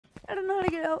I don't know how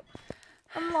to get out.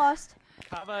 I'm lost.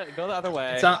 Kava, go the other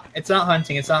way. It's not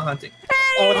hunting. It's not hunting.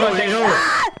 Oh, it's hunting.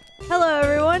 Ah! Hello,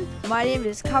 everyone. My name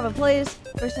is Kava Plays.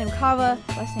 First name Kava.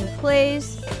 Last name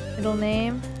Plays. Middle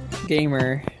name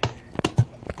Gamer.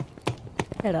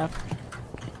 Head up.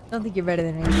 Don't think you're better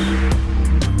than me.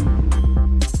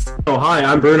 Oh, hi,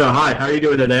 I'm Bruno. Hi, how are you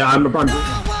doing today? I'm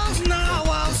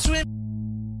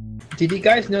Did you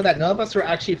guys know that none of us are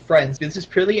actually friends? This is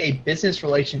purely a business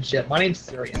relationship. My name's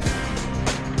Syrian.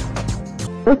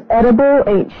 This edible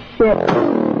ain't shit.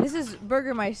 This is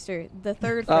Burgermeister, the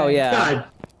third friend. Oh, yeah. God.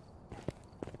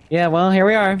 Yeah, well, here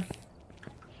we are.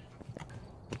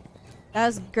 That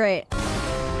was great.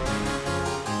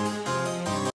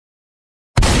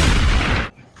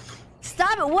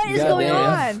 Stop it! What is going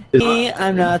on? Me,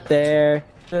 I'm not there.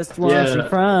 Just watching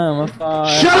from afar.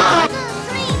 Shut up!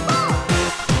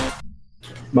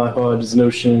 My heart is an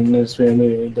ocean, there's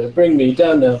family that bring me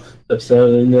down now.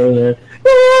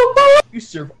 You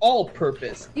serve all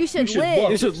purpose. You should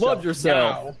live. You should love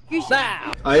yourself. You should.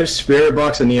 I have Spirit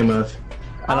Box and EMF.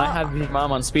 And I have your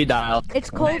mom on speed dial. It's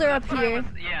colder up here.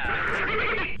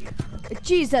 Yeah.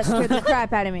 Jeez, that scared the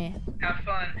crap out of me. Have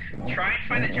fun. Try and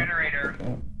find a generator.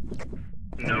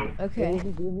 No. Okay.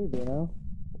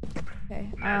 Okay.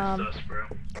 That's sus, bro.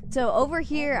 So over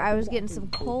here, I was getting some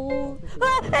coal.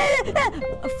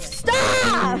 Stop!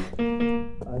 I have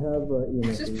EMF.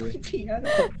 This is freaking out.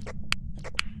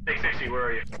 660, where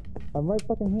are you? I'm right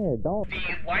fucking here. Don't. The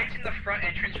lights in the front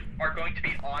entrance are going to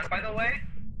be on, by the way.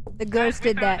 The ghost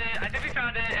did that. I think we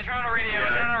found it. It's on a radio.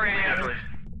 It's on a radio.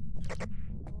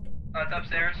 It's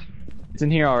upstairs. It's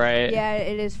in here, all right. Yeah,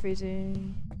 it is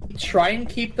freezing. Try and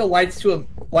keep the lights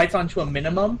on to a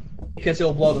minimum because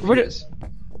it'll blow the fuse.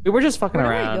 We were just fucking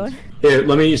Where are around. we going? Here,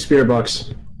 let me use Spirit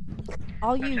Box.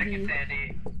 All Check it, UV.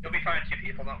 Sandy. You'll be fine, 2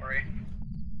 people. Don't worry.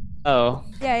 Oh.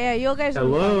 Yeah, you guys.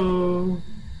 Hello?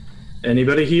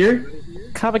 Anybody here?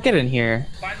 Kava, get in here.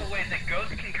 By the way, the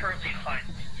ghost can currently hunt.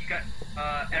 You got,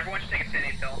 everyone should take a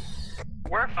sanity pill.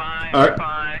 We're fine, we're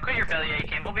fine. Quit your belly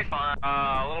aching, we'll be fine.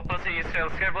 Little pussy, you still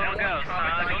scared of little ghosts,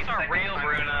 huh? Ghosts aren't real,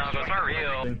 Bruno. Ghosts aren't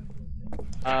real.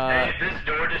 Hey, this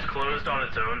door just closed on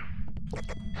its own.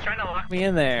 It's trying to lock Me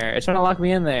in there. It's trying to lock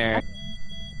me in there.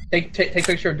 Take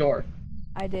picture of door.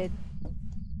 I did.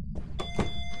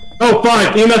 Oh,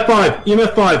 5! EMF 5!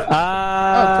 EMF 5!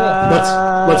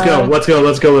 Let's go. I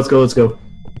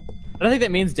don't think that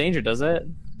means danger, does it?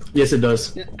 Yes, it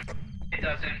does. It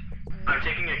doesn't. I'm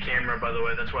taking a camera, by the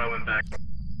way, that's why I went back.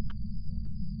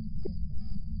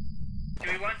 Do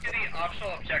we want to do the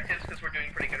optional objectives because we're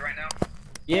doing pretty good right now?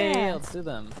 Yeah, let's do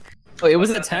them. Oh, it was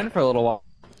at 10 for a little while.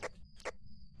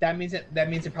 That means it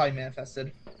probably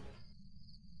manifested.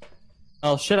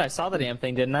 Oh shit, I saw the damn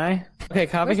thing, didn't I? Okay,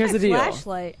 Kava, Where's here's my the deal.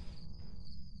 flashlight?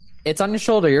 It's on your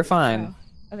shoulder, you're fine.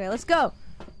 Oh. Okay, let's go.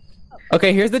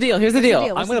 Okay, here's the deal, What's I'm the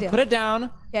gonna deal? put it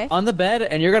down Okay. on the bed,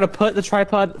 and you're gonna put the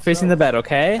tripod facing the bed,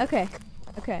 okay? Okay.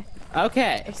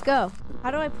 Okay. Let's go.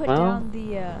 How do I put Well. down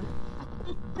the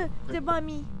the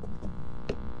mommy?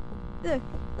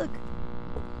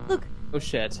 Look. Oh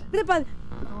shit. The bud.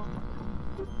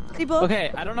 People.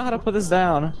 Okay, I don't know how to put this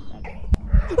down.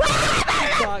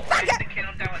 Fuck. Take the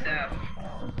candle down with F.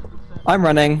 I'm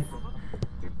running.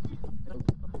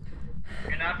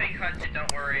 You're not being hunted,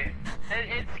 don't worry.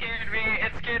 It scared me, I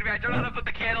don't know how to put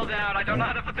the candle down,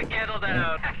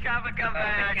 Kava, come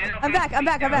back. I'm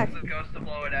back. The ghost to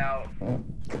blow it out.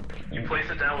 You place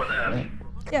it down with F.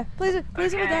 Yeah, please it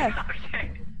with that.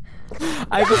 Okay.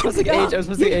 I was pressing H,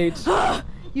 H.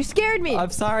 You scared me. I'm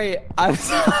sorry. I'm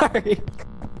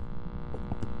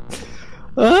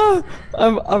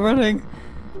running.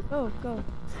 Go.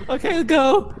 Okay,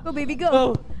 go. Go, baby,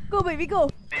 go. Go, baby, go.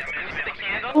 Wait, I'm gonna use the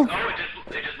candle. Oh, it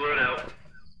just blew it out.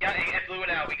 Yeah, it blew it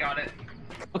out, we got it.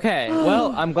 Okay,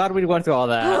 well, I'm glad we went through all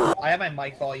that. I have my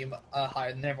mic volume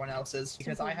higher than everyone else's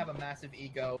because I have a massive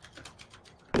ego.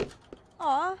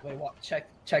 Aw. Wait, what? Check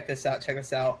this out. Okay.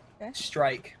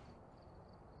 Strike.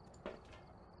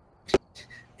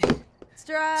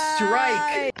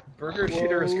 Strike. Burger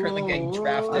Shooter is currently getting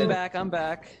drafted. I'm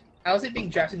back. How is it being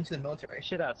drafted into the military?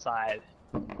 Shit outside.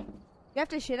 You have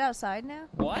to shit outside now?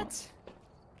 What?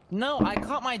 No, I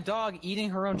caught my dog eating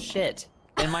her own shit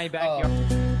in my backyard.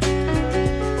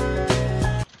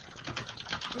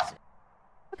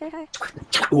 Okay, hi.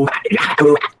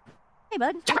 Hey,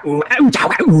 bud.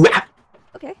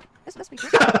 Okay, this must be good.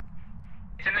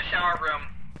 It's in the shower room.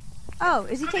 Oh,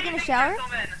 is he taking a shower?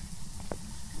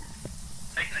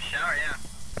 Taking a shower, yeah.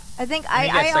 I think I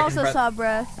I second also breath. saw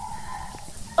breath.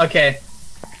 Okay.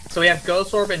 So we have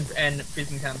Ghost Orb and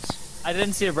freezing temps. I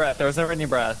didn't see a breath. There was never any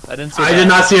breath. I didn't see. I did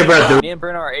not see a breath. Me and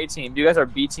Bruno are A team. You guys are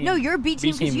B team. No, you're B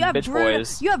team because you have bitch Bruno.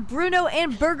 boys. You have Bruno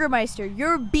and Burgermeister.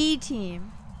 You're B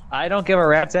team. I don't give a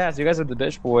rat's ass. You guys are the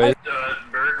bitch boys.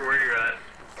 Berg, where you at?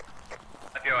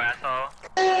 Up your asshole.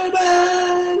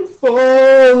 And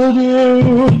followed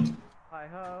you. Hi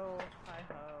ho, hi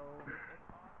ho.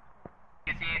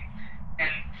 You see, and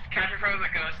capture from the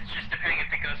ghost is just depending if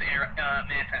the ghost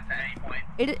manifests at any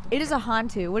point. It is a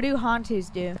Hantu. What do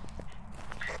Hantus do?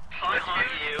 Haunt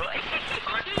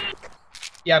you.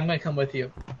 Yeah, I'm gonna come with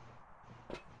you.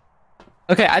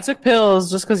 Okay, I took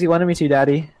pills just because you wanted me to,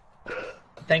 Daddy.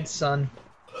 Thanks, son.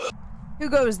 Who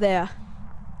goes there?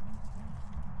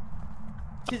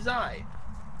 Tis I.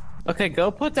 Okay, go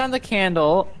put down the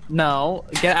candle. No,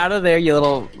 get out of there, you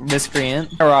little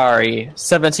miscreant. Ferrari,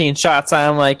 17 shots.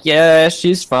 I'm like, yeah,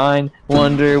 she's fine.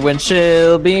 Wonder when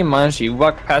she'll be mine. She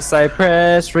walked past, I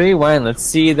press rewind. Let's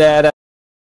see that.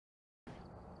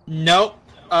 Nope.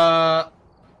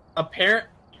 Apparent.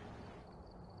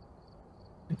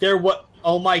 There what?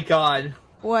 Oh my God.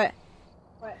 What?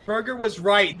 Burger was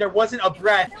right. There wasn't a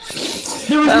breath.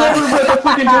 There was never a breath. I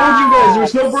fucking told you guys. There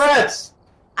was no breaths.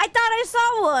 I thought I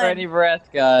saw one. Any breath,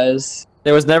 guys.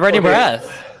 There was never any Okay.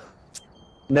 breath.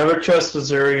 Never trust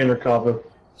Missouri and Cabo.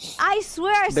 I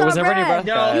swear I saw There was never any breath.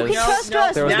 breath, No, You can guys. trust no,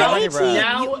 us. there We're was the never A any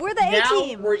breath. team. We're the A now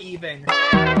team. we're even.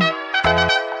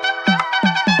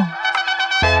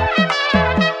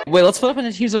 Wait, let's flip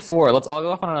into teams of 4. Let's all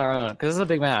go off on our own, because this is a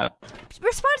big map.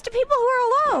 Response to people who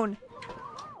are alone.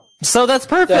 So that's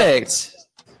perfect.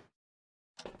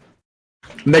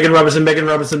 Megan Robinson, Megan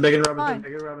Robinson, Megan Fine. Robinson,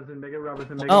 Megan Robinson, Megan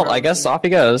Robinson, Megan Oh, Robinson. I guess off he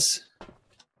goes.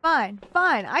 Fine,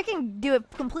 fine. I can do it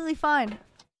completely fine.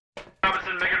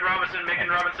 Robinson, Megan Robinson, Megan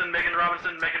Robinson, Megan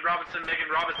Robinson, Megan Robinson, Megan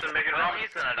Robinson, Megan Robinson.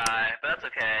 He's gonna die, but that's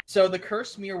okay. So the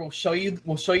cursed mirror will show you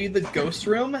the ghost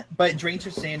room, but it drains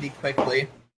your sanity quickly.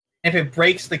 If it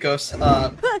breaks, the ghost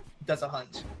does a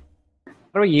hunt. How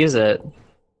do we use it?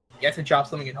 You have to drop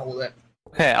something and hold it.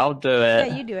 Okay, I'll do it.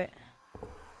 Yeah, you do it.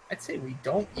 I'd say we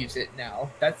don't use it now.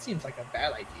 That seems like a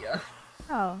bad idea.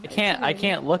 Oh. I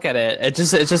can't look at it. It's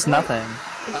just nothing.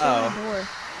 It's Oh. on the door.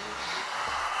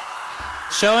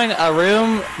 Showing a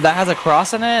room that has a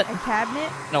cross in it, A cabinet.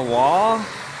 and a wall,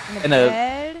 And and a a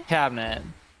bed. cabinet.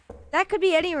 That could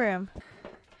be any room.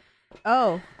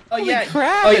 Oh. Oh yeah.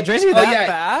 Crap! Oh, It drains me oh, that yeah.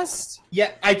 fast.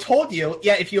 Yeah, I told you.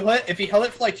 Yeah, if you held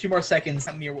it for like 2 more seconds,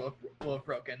 that mirror will have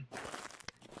broken,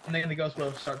 and then the ghost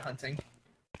will start hunting.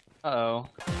 Uh-oh.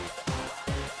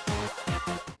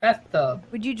 Bathtub.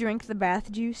 Would you drink the bath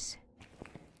juice?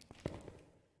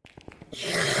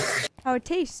 How it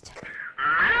tastes?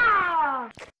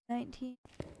 19.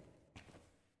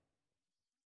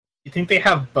 You think they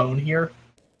have bone here?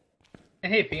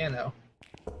 Hey, piano.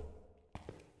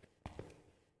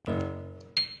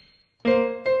 You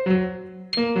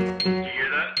hear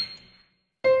that?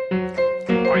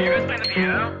 Are you guys playing the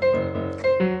piano?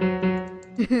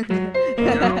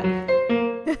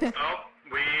 Oh,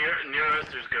 near us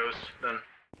there's ghosts, then.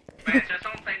 Wait, is there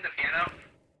someone playing the piano?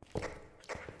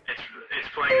 It's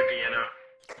playing the piano.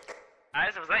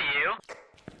 Guys, was that you?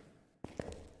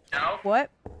 No? What?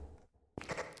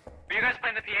 Were you guys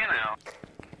playing the piano?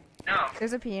 No.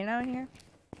 There's a piano in here?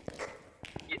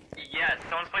 Yes,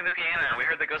 someone's playing the piano. We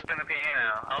heard the ghost playing the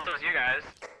piano. Also, it was you guys.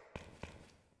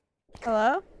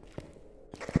 Hello?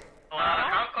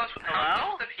 How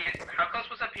close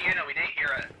was the piano? We didn't hear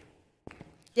it.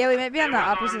 Yeah, we might be on the It was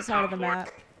on opposite the side of top the floor. map.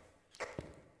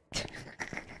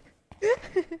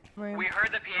 Room. We heard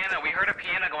the piano. We heard a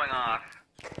piano going off.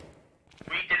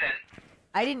 We didn't.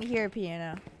 I didn't hear a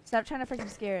piano. Stop trying to freaking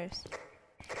scare us.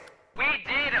 We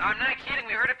did. I'm not kidding.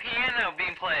 We heard a piano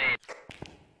being played.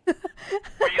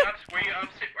 Were you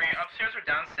upstairs or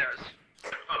downstairs?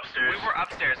 Upstairs. We were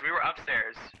upstairs. We were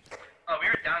upstairs. Oh, we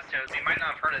were downstairs. We might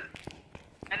not have heard it.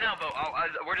 I know, but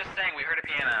we're just saying we heard a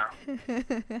piano.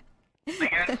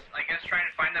 I guess trying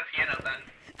to find the piano then.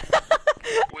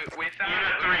 we found it.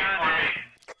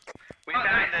 We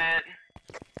found it.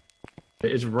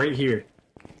 It's right here.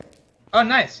 Oh,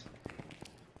 nice.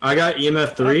 I got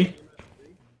EMF 3.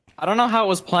 I don't know how it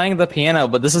was playing the piano,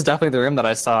 but this is definitely the room that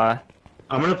I saw.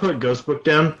 I'm gonna put Ghost Book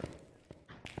down.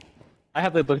 I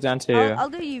have the book down too. I'll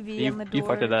do UV on the doors. You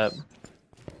fucked it up.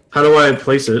 How do I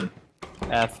place it?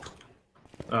 F.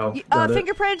 Oh, got it.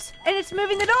 Fingerprints, and it's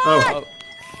moving the door! Oh.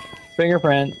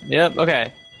 Fingerprint. Yep,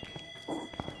 okay.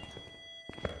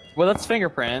 Well, that's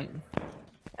fingerprint.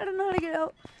 I don't know how to get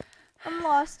out. I'm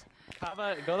lost.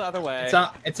 Kava, go the other way.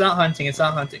 It's not hunting. It's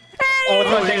not hunting. Oh, it's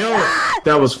hunting.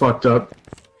 That was fucked up.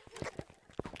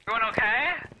 Everyone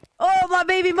okay? Oh, my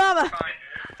baby mama! Fine.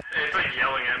 It's like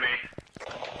yelling at me.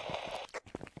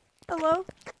 Hello?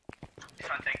 He's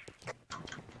hunting.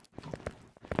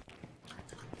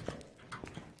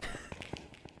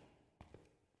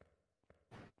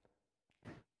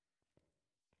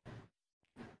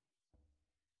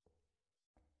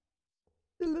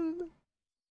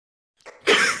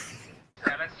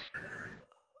 Travis?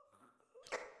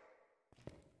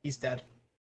 He's dead.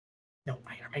 No,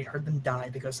 I heard them die.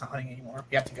 The ghost's not hunting anymore.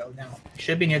 We have to go now.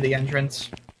 Should be near the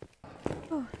entrance.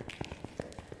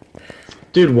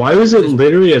 Dude, why was it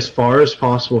literally as far as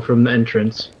possible from the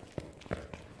entrance?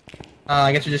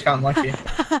 I guess we just got unlucky.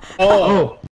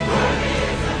 Oh!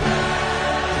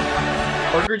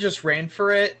 Burger just ran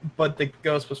for it, but the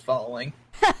ghost was following.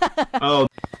 Oh.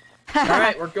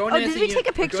 Alright, we're going in. Did we take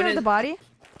a picture of the body?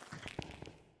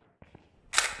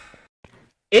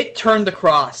 It turned the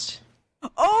cross.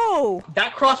 Oh!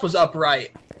 That cross was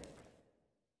upright.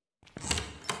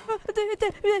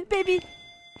 Baby.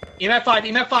 EMF 5,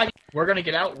 EMF 5. We're gonna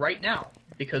get out right now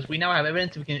because we now have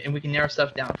evidence and we can narrow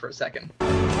stuff down for a second.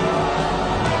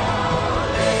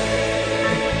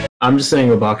 I'm just saying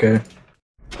Obake.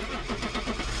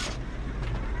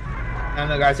 I don't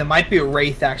know, guys. It might be a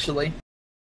wraith, actually.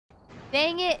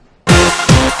 Dang it.